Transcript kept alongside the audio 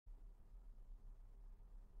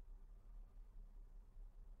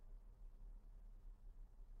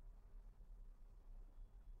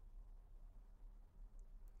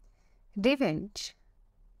Revenge,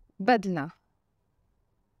 बदला.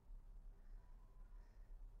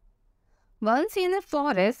 Once in a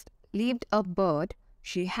forest lived a bird.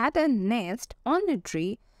 She had a nest on a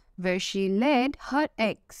tree where she laid her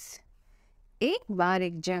eggs. एक बार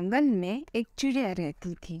एक जंगल में एक चिड़िया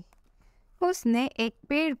रहती थी. उसने एक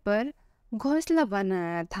पेड़ पर घोंसला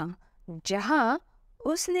बनाया था जहाँ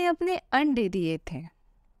उसने अपने अंडे दिए थे.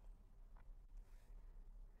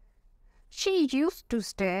 She used to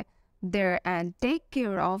stay there and take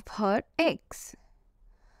care of her eggs.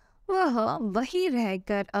 वह वहीं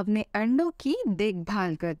रहकर अपने अंडों की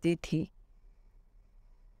देखभाल करती थी.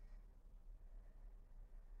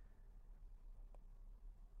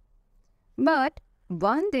 But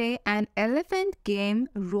one day an elephant came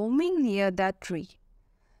roaming near that tree.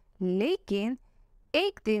 लेकिन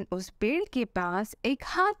एक दिन उस पेड़ के पास एक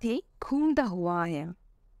हाथी घूमता हुआ आया.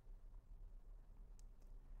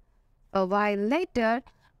 A while later,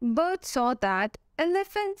 bird saw that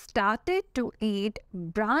elephant started to eat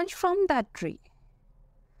branch from that tree.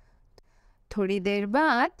 थोड़ी देर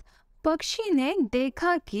बाद पक्षी ने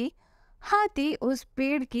देखा कि हाथी उस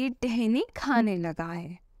पेड़ की टहनी खाने लगा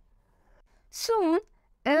है. Soon,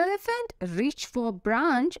 elephant reached for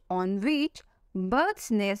branch on which bird's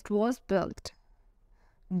nest was built.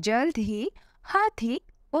 जल्द ही हाथी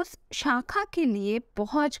उस शाखा के लिए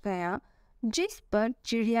पहुंच गया जिस पर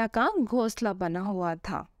चिड़िया का घोंसला बना हुआ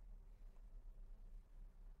था.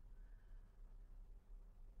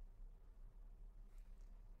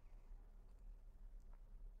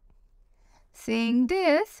 Seeing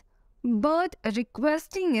this, bird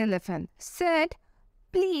requesting elephant said,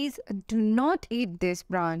 "Please do not eat this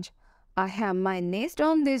branch. I have my nest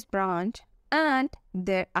on this branch and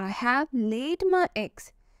there I have laid my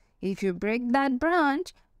eggs. If you break that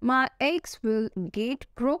branch, my eggs will get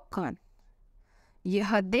broken."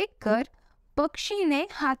 यह देखकर पक्षी ने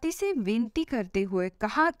हाथी से विनती करते हुए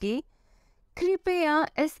कहा कि कृपया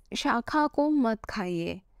इस शाखा को मत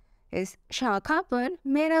खाइए. इस शाखा पर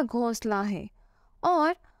मेरा घोंसला है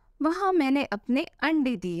और वहाँ मैंने अपने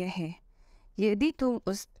अंडे दिए हैं. यदि तुम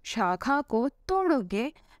उस शाखा को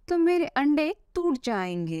तोड़ोगे तो मेरे अंडे टूट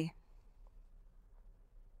जाएंगे.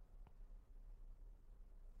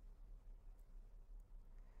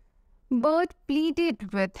 Bird pleaded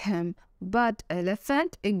with him, but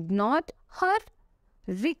elephant ignored her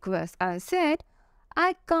request and said, "I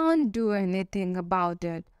can't do anything about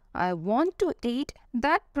it. I want to eat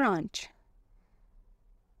that branch."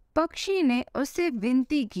 पक्षी ने उससे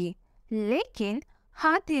विनती की, लेकिन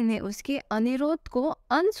हाथी ने उसके अनुरोध को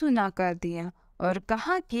अनसुना कर दिया और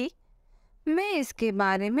कहा कि मैं इसके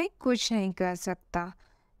बारे में कुछ नहीं कर सकता.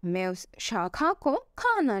 मैं उस शाखा को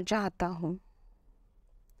खाना चाहता हूँ.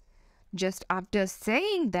 Just after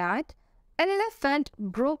saying that, elephant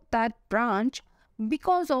broke that branch,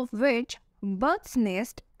 because of which bird's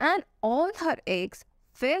nest and all her eggs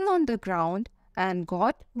fell on the ground and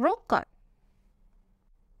got broken.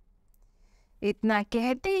 इतना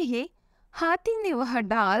कहते ही हाथी ने वह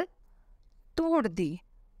डाल तोड़ दी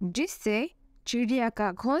जिससे चिड़िया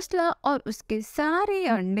का घोंसला और उसके सारे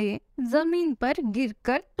अंडे जमीन पर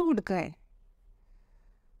गिरकर टूट गए.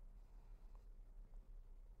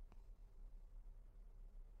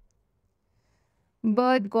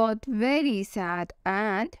 Bird got very sad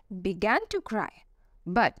and began to cry,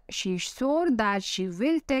 but she swore that she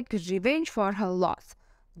will take revenge for her loss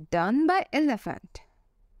done by elephant.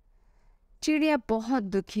 चिड़िया बहुत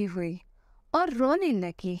दुखी हुई और रोने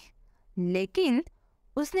लगी, लेकिन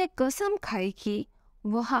उसने कसम खाई कि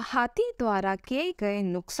वह हाथी द्वारा किए गए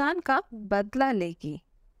नुकसान का बदला लेगी.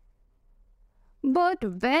 Bird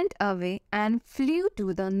went away and flew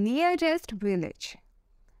to the nearest village.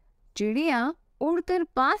 चिड़िया उड़कर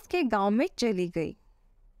पास के गांव में चली गई.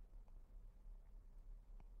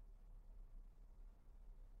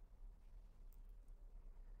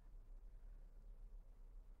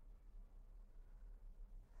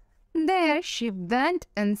 There she went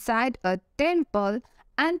inside a temple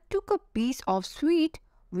and took a piece of sweet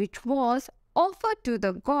which was offered to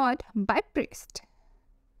the god by priest.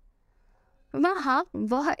 वहाँ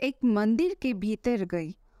वह एक मंदिर के भीतर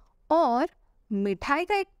गई और मिठाई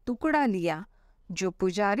का एक टुकड़ा लिया जो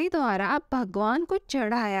पुजारी द्वारा भगवान को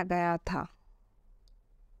चढ़ाया गया था.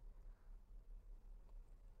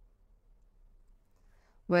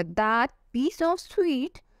 With that piece of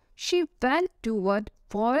sweet, she went toward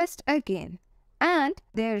forest again, and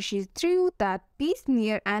there she threw that piece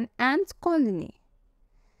near an ant's colony.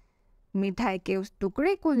 मिठाई के उस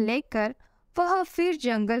टुकड़े को लेकर वह फिर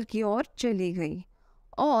जंगल की ओर चली गई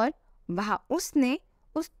और वहां उसने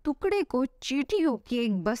उस टुकड़े को चींटियों की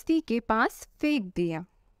एक बस्ती के पास फेंक दिया.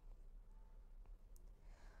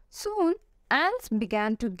 Soon, ants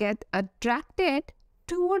began to get attracted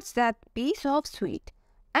towards that piece of sweet,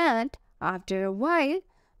 and after a while,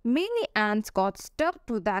 many ants got stuck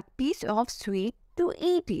to that piece of sweet to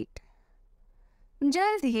eat it.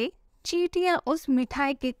 जल्द ही चींटियां उस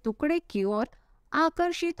मिठाई के टुकड़े की ओर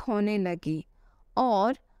आकर्षित होने लगी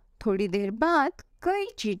और थोड़ी देर बाद कई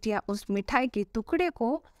चींटियां उस मिठाई के टुकड़े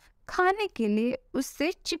को खाने के लिए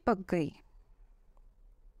उससे चिपक गई।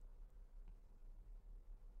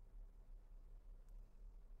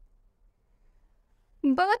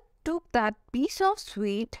 Bird took that piece of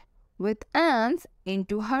sweet with ants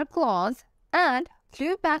into her claws and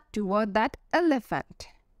flew back toward that elephant.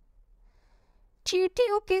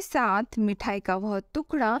 चींटियों के साथ मिठाई का वह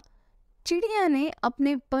टुकड़ा चिड़िया ने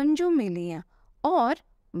अपने पंजों में लिया और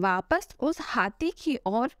वापस उस हाथी की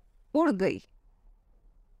ओर उड़ गई।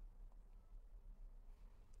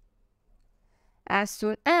 As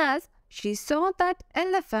soon as she saw that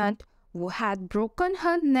elephant who had broken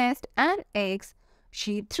her nest and eggs,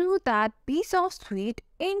 she threw that piece of sweet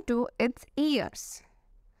into its ears.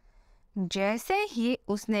 जैसे ही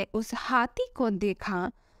उसने उस हाथी को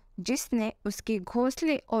देखा जिसने उसके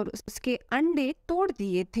घोंसले और उसके अंडे तोड़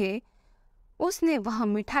दिए थे, उसने वह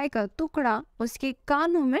मिठाई का टुकड़ा उसके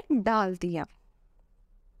कानों में डाल दिया।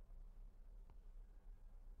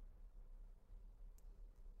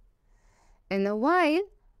 In a while,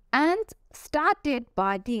 ants started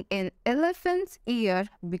biting in elephant's ear,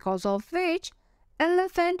 because of which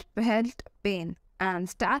elephant felt pain and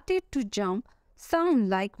started to jump, sound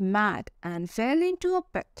like mad, and fell into a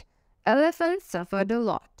pit. Elephant suffered a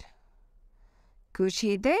lot. कुछ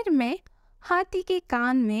ही देर में हाथी के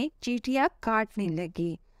कान में चींटियां काटने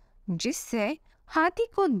लगी, जिससे हाथी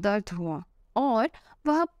को दर्द हुआ और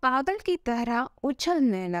वह पागल की तरह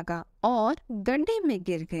उछलने लगा और गड्ढे में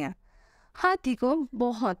गिर गया। हाथी को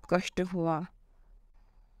बहुत कष्ट हुआ।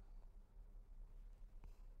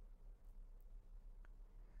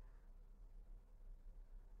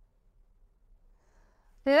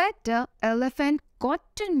 Later, elephant got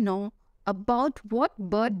to know about what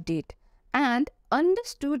Bird did and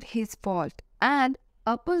understood his fault and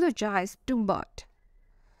apologized to Bird.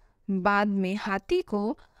 बाद में हाथी को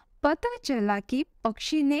पता चला कि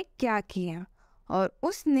पक्षी ने क्या किया और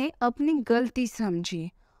उसने अपनी गलती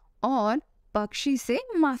समझी और पक्षी से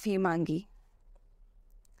माफी मांगी।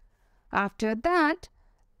 After that,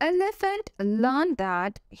 elephant learned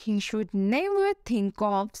that he should never think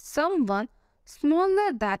of someone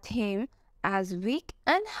smaller than him as weak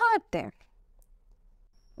and hurt them.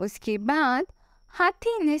 उसके बाद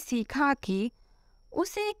हाथी ने सीखा कि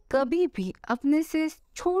उसे कभी भी अपने से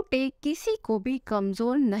छोटे किसी को भी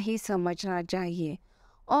कमज़ोर नहीं समझना चाहिए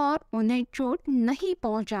और उन्हें चोट नहीं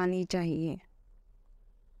पहुंचानी चाहिए।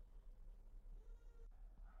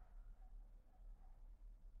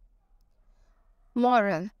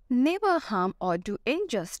 Moral: never harm or do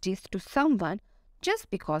injustice to someone just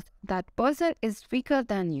because that person is weaker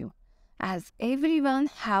than you, as everyone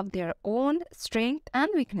have their own strength and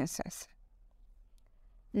weaknesses.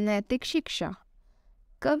 नैतिक शिक्षा: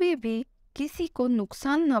 कभी भी किसी को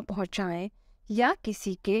नुकसान न पहुंचाएं या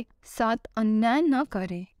किसी के साथ अन्याय न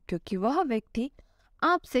करें, क्योंकि वह व्यक्ति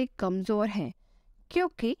आपसे कमज़ोर है,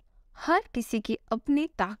 क्योंकि हर किसी की अपनी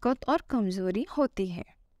ताकत और कमज़ोरी होती है।